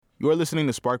You are listening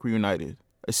to Spark Reunited,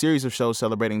 a series of shows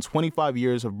celebrating 25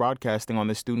 years of broadcasting on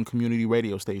this student community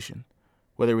radio station.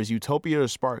 Whether it's Utopia or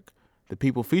Spark, the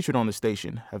people featured on the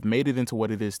station have made it into what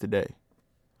it is today.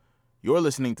 You're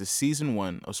listening to Season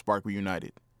 1 of Spark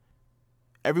Reunited.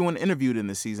 Everyone interviewed in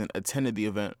this season attended the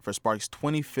event for Spark's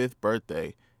 25th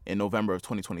birthday in November of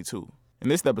 2022. In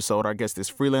this episode, our guest is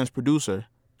freelance producer,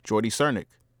 Jordy Cernik.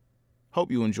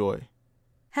 Hope you enjoy.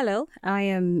 Hello, I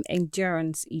am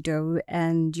Endurance Ido,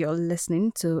 and you're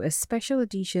listening to a special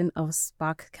edition of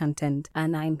Spark Content.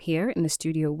 And I'm here in the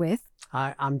studio with...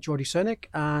 Hi, I'm Jordy Cernik,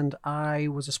 and I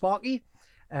was a Sparky,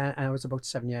 and I was about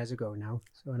 7 years ago now.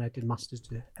 So, and I did master's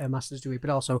degree, but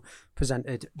also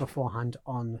presented beforehand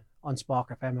on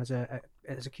Spark FM as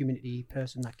a community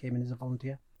person that came in as a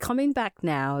volunteer. Coming back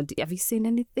now, have you seen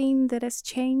anything that has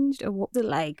changed, or what's it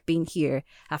like being here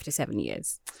after 7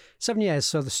 years? 7 years.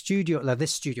 So this studio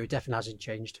definitely hasn't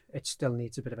changed. It still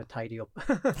needs a bit of a tidy up,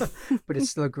 but it's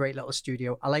still a great little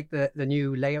studio. I like the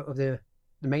new layout of the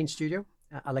main studio.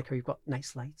 I like how you've got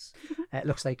nice lights. It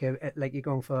looks like you're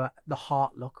going for the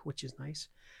heart look, which is nice.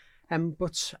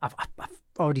 But I've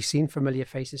already seen familiar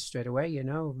faces straight away. You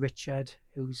know, Richard,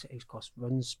 who's of course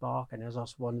runs Spark and is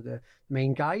also one of the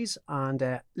main guys,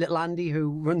 and little Andy,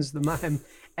 who runs the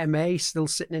MA, still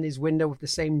sitting in his window with the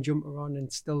same jumper on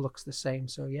and still looks the same.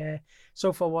 So yeah,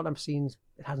 so far what I'm seeing,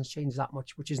 it hasn't changed that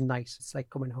much, which is nice. It's like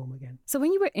coming home again. So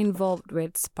when you were involved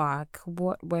with Spark,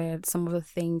 what were some of the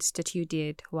things that you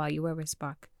did while you were with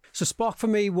Spark? So Spark for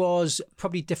me was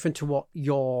probably different to what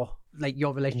your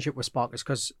relationship with Spark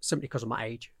is, simply because of my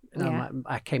age.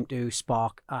 I came to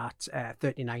Spark at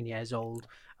 39 years old.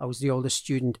 I was the oldest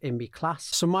student in my class.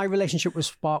 So my relationship with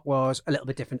Spark was a little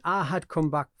bit different. I had come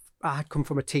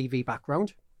from a TV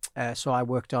background. So I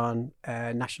worked on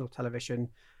national television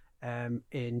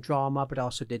in drama, but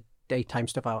also did daytime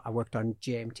stuff. I worked on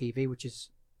GMTV, which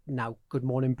is now Good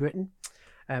Morning Britain.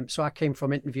 So I came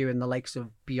from interviewing the likes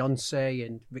of Beyonce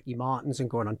and Ricky Martin's and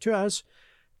going on tours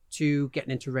to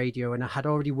getting into radio. And I had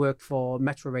already worked for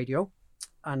Metro Radio,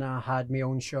 and I had my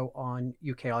own show on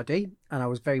UKRD, and I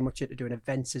was very much into doing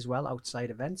events as well, outside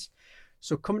events.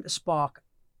 So coming to Spark,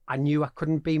 I knew I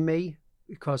couldn't be me,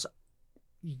 because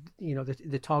you know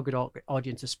the target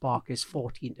audience of Spark is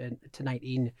 14 to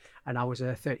 19, and I was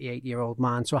a 38-year-old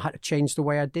man, so I had to change the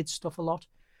way I did stuff a lot.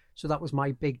 So that was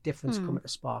my big difference coming to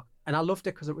Spark. And I loved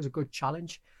it because it was a good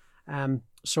challenge.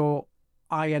 So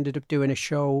I ended up doing a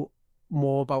show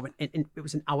more about, it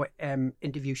was an hour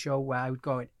interview show where I would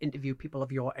go and interview people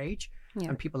of your age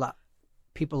and people that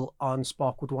people on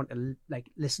Spark would want to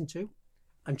listen to,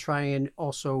 and try and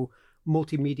also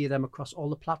multimedia them across all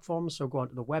the platforms. So go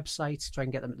onto the websites, try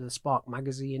and get them into the Spark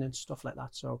magazine and stuff like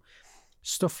that. So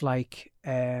stuff like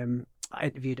I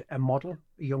interviewed a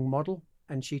young model,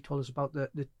 and she told us about the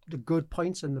good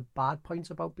points and the bad points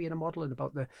about being a model, and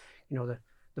about the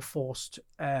forced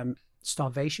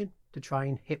starvation to try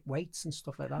and hit weights and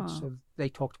stuff like that. So they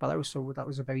talked about that. So that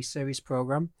was a very serious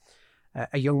program.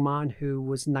 A young man who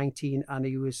was 19, and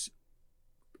he was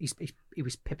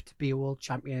pipped to be a world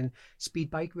champion speed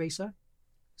bike racer.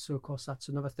 So of course that's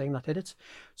another thing that hit it.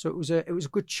 So it was a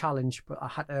good challenge, but I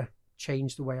had to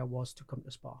change the way I was to come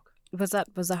to Spark. Was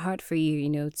that hard for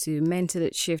you, to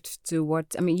mentally shift to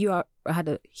what? I mean, you had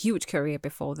a huge career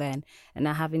before then, and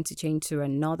now having to change to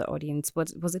another audience.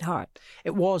 Was it hard?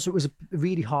 It was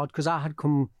really hard, because I had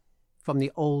come from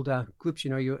the older groups.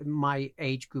 My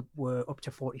age group were up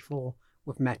to 44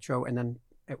 with Metro, and then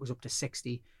it was up to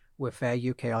 60 with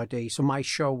UKRD. So my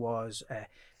show was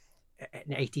in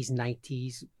the 80s and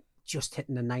 90s, just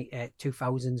hitting the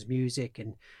 2000s music,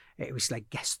 and it was like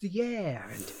guest of the year,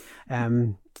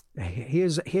 and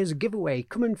here's a giveaway.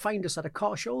 Come and find us at a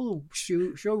car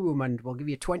showroom, and we'll give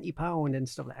you £20 and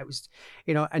stuff like that. It was,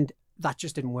 and that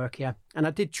just didn't work here. And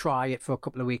I did try it for a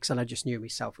couple of weeks, and I just knew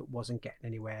myself it wasn't getting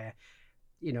anywhere.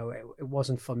 It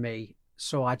wasn't for me.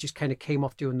 So I just kind of came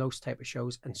off doing those type of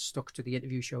shows and stuck to the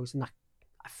interview shows, and I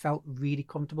felt really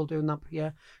comfortable doing that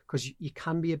here, because you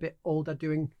can be a bit older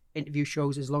doing interview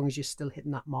shows as long as you're still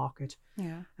hitting that market.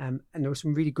 And there were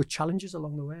some really good challenges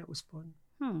along the way. It was fun.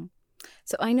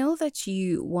 So I know that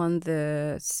you won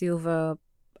the Silver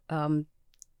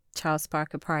Charles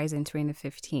Parker Prize in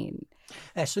 2015.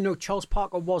 So no, Charles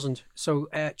Parker wasn't. So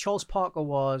Charles Parker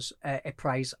was a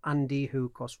prize. Andy, who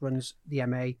of course runs the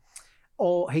MA,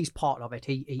 he's part of it.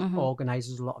 He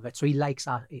organises a lot of it. So he likes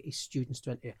his students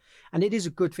to enter. And it is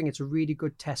a good thing. It's a really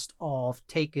good test of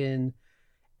taking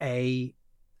a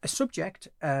subject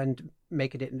and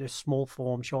making it into small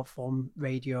form, short form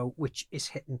radio, which is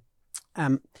hitting.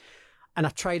 And I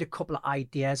tried a couple of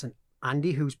ideas, and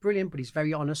Andy, who's brilliant, but he's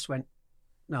very honest, went,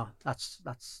 no, that's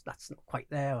not quite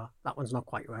there, or that one's not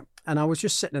quite right. And I was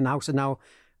just sitting in the house, and now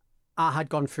I had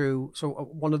gone through, so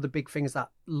one of the big things that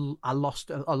I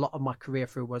lost a lot of my career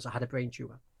through was I had a brain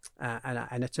tumor.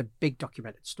 And it's a big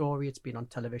documented story. It's been on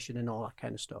television and all that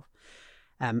kind of stuff.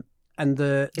 And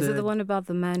is it the one about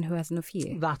the man who has no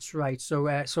fear? That's right.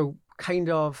 So kind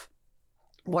of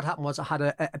what happened was I had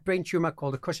a brain tumor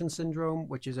called a Cushing syndrome,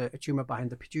 which is a tumor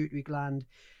behind the pituitary gland.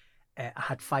 I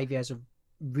had 5 years of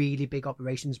really big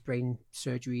operations, brain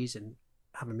surgeries, and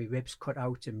having my ribs cut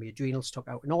out and my adrenals took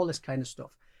out and all this kind of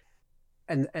stuff.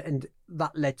 And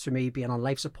that led to me being on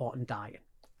life support and dying.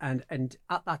 And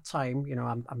at that time, you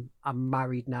know, I'm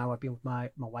married now. I've been with my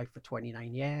wife for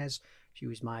 29 years. She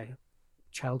was my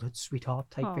childhood sweetheart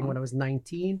type thing when I was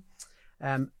 19.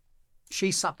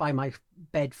 She sat by my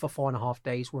bed for 4.5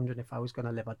 days wondering if I was going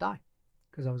to live or die,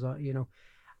 because I was, you know,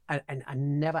 and I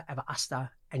never ever asked her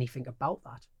anything about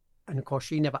that. And of course,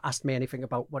 she never asked me anything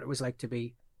about what it was like to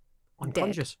be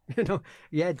unconscious, dead. You know,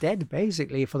 yeah, dead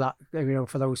basically for that, you know,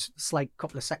 for those slight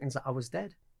couple of seconds that I was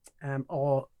dead,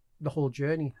 or the whole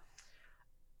journey.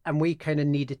 And we kind of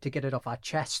needed to get it off our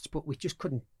chests, but we just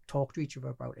couldn't talk to each other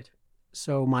about it.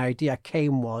 So my idea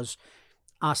was,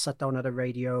 I sat down at a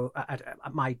radio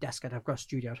at my desk, and I've got a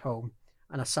studio at home,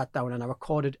 and I sat down and I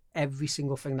recorded every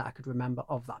single thing that I could remember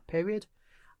of that period,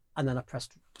 and then I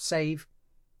pressed save,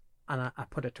 and I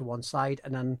put it to one side,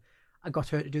 and then I got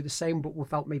her to do the same, but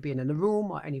without me being in the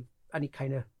room or any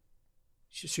kind of,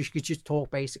 so she could just talk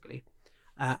basically,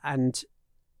 and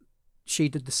she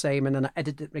did the same, and then I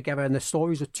edited it together, and the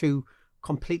stories are two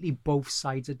completely both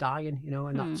sides are dying, you know,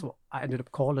 and that's what I ended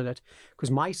up calling it, because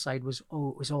my side was, it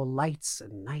was all lights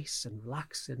and nice and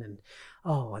relaxing,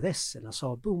 and this, and I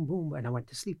saw boom boom and I went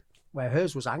to sleep, where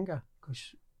hers was anger,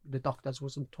 because the doctors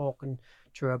wasn't talking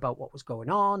to her about what was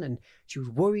going on, and she was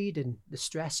worried, and the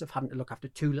stress of having to look after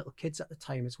 2 little kids at the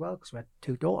time as well, because we had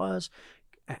 2 daughters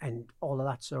and all of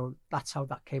that. So that's how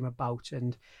that came about.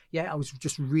 And yeah, I was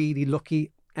just really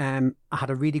lucky. I had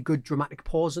a really good dramatic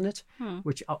pause in it,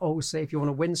 which I always say, if you want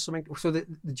to win something, so the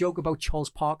joke about Charles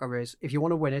Parker is, if you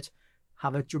want to win it,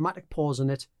 have a dramatic pause in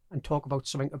it and talk about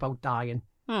something about dying,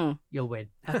 you'll win.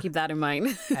 I'll keep that in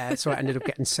mind. So I ended up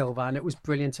getting silver, and it was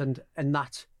brilliant. And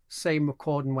that same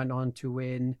recording went on to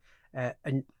win a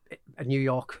New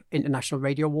York International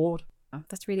Radio Award. Oh,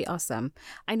 that's really awesome.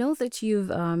 I know that you've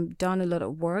done a lot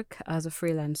of work as a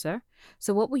freelancer.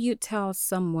 So what would you tell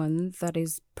someone that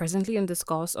is presently in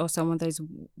discourse, or someone that is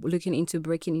looking into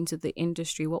breaking into the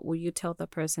industry? What would you tell the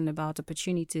person about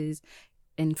opportunities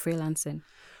in freelancing?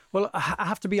 Well, I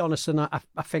have to be honest, and I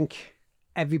think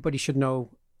everybody should know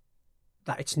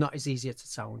that it's not as easy as it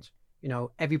sounds. You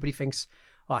know, everybody thinks,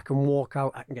 I can walk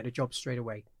out, I can get a job straight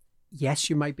away. Yes,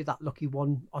 you might be that lucky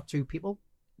 1 or 2 people,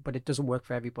 but it doesn't work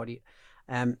for everybody.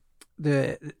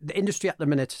 The industry at the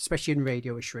minute, especially in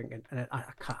radio, is shrinking, and it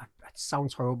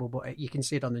sounds horrible, but you can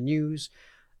see it on the news.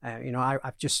 You know,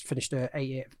 I've just finished a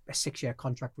 6-year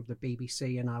contract with the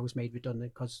BBC, and I was made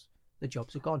redundant because the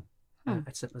jobs are gone.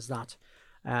 As simple as that.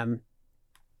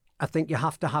 I think you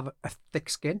have to have a thick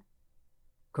skin,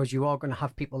 because you are going to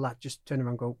have people that just turn around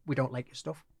and go, we don't like your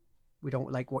stuff. We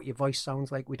don't like what your voice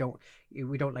sounds like. We don't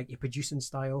like your producing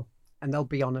style. And they'll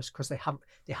be honest, because they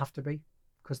have to be,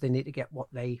 because they need to get what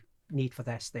they need for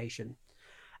their station.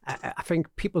 I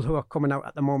think people who are coming out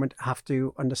at the moment have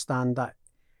to understand that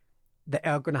they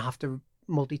are going to have to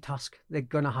multitask. They're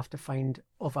going to have to find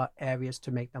other areas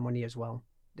to make their money as well.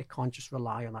 They can't just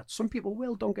rely on that. Some people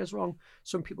will, don't get us wrong.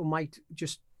 Some people might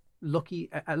just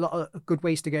lucky. A lot of good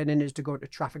ways to get in is to go to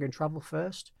traffic and travel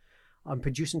first.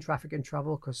 Producing traffic and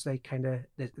travel, because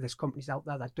there's companies out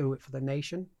there that do it for the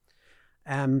nation.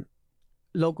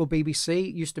 Local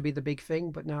BBC used to be the big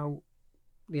thing, but now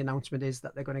the announcement is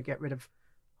that they're going to get rid of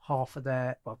half of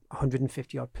their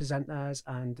 150 odd presenters,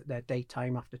 and their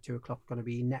daytime after 2 o'clock going to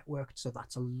be networked. So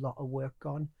that's a lot of work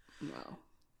gone. Wow.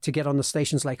 To get on the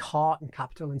stations like Heart and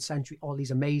Capital and Century, all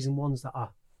these amazing ones that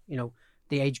are, you know,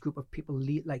 the age group of people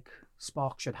like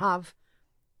Spark should have.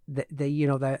 They're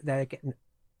getting,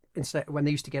 instead, when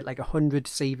they used to get like 100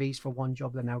 CVs for one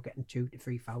job, they're now getting 2,000 to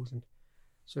 3,000.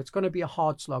 So it's going to be a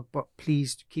hard slog, but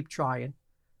please keep trying,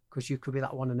 because you could be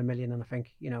that 1 in a million. And I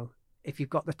think, you know, if you've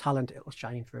got the talent, it'll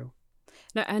shine through.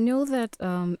 Now, I know that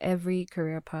every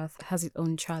career path has its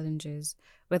own challenges.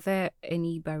 Were there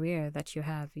any barrier that you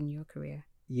have in your career?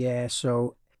 Yeah,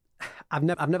 so I've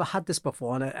never had this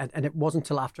before, and it wasn't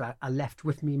until after I left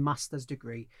with my master's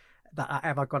degree that I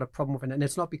ever got a problem with it. And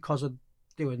it's not because of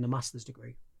doing the master's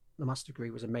degree. The master's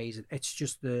degree was amazing. It's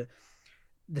just the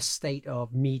state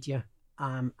of media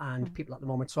and people at the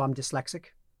moment. So I'm dyslexic.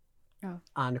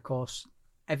 And of course,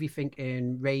 everything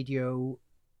in radio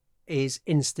is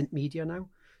instant media now.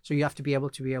 So you have to be able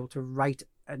to write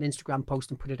an Instagram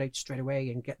post and put it out straight away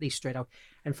and get these straight out.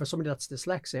 And for somebody that's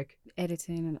dyslexic,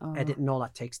 Editing and all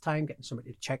that takes time, getting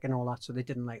somebody to check and all that. So they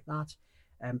didn't like that.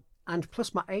 And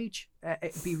plus my age,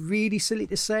 it'd be really silly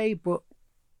to say, but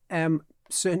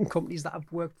certain companies that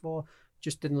I've worked for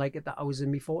just didn't like it that I was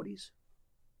in my 40s.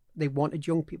 They wanted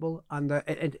young people, and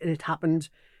it happened.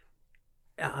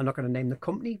 I'm not going to name the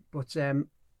company, but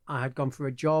I had gone for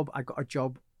a job. I got a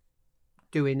job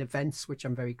doing events, which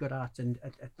I'm very good at, and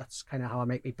that's kind of how I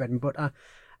make my bread and butter.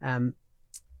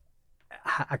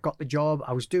 I got the job.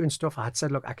 I was doing stuff. I had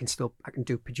said, look, I can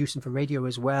do producing for radio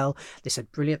as well. They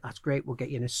said, brilliant, that's great. We'll get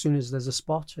you in as soon as there's a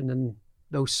spot. And then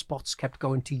those spots kept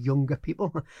going to younger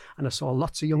people, and I saw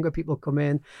lots of younger people come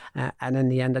in. And in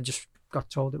the end, I just got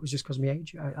told it was just because of my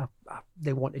age.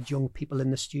 They wanted young people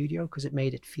in the studio because it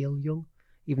made it feel young,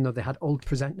 even though they had old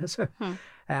presenters.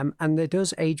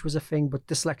 And age was a thing, but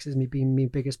dyslexia has been my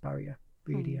biggest barrier,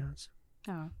 really has.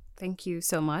 Oh, thank you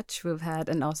so much. We've had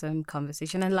an awesome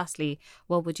conversation. And lastly,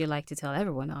 what would you like to tell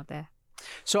everyone out there?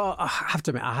 So I have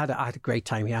to admit, I had a great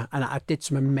time here, and I did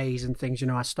some amazing things.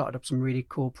 I started up some really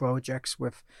cool projects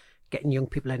with getting young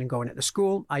people in and going into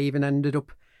school. I even ended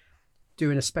up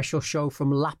doing a special show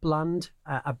from Lapland.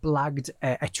 I blagged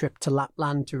a trip to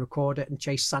Lapland to record it and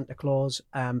chase Santa Claus,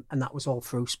 and that was all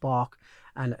through Spark.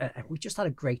 And we just had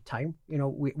a great time.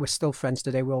 We're still friends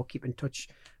today. We all keep in touch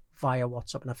via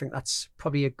WhatsApp, and I think that's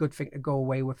probably a good thing to go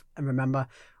away with. And remember,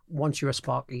 once you're a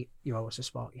Sparky, you're always a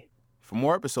Sparky. For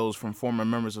more episodes from former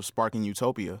members of Spark and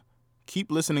Utopia,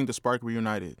 keep listening to Spark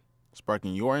Reunited,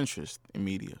 sparking your interest in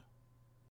media.